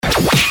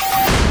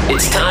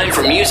time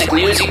for music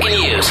news you can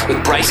use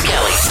with Bryce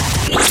Kelly.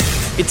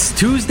 It's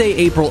Tuesday,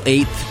 April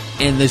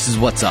 8th, and this is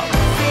what's up.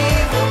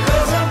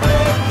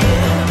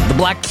 The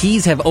Black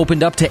Keys have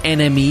opened up to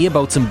NME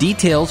about some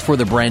details for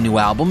their brand new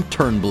album,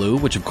 Turn Blue,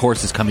 which of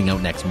course is coming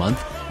out next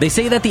month. They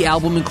say that the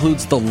album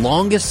includes the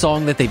longest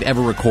song that they've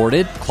ever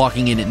recorded,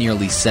 clocking in at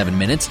nearly 7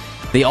 minutes.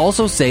 They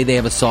also say they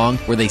have a song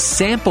where they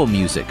sample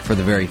music for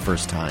the very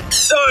first time.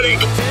 Sonic!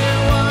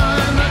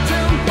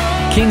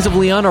 Kings of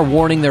Leon are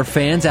warning their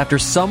fans after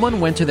someone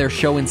went to their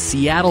show in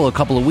Seattle a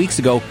couple of weeks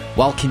ago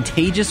while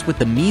contagious with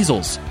the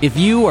measles. If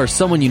you or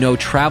someone you know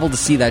traveled to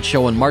see that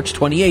show on March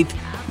 28th,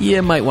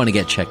 you might want to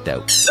get checked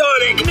out.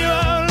 Sonic!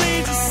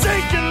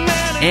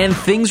 And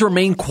things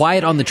remain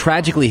quiet on the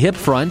Tragically Hip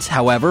front.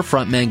 However,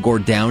 frontman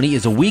Gord Downie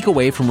is a week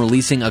away from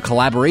releasing a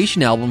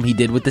collaboration album he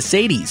did with the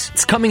Sadies.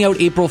 It's coming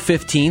out April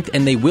 15th,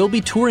 and they will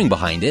be touring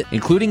behind it,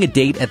 including a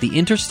date at the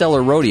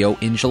Interstellar Rodeo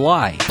in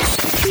July.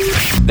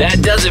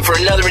 That does it for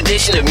another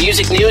edition of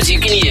Music News You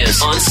Can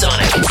Use on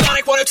Sonic.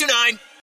 Sonic 102.9.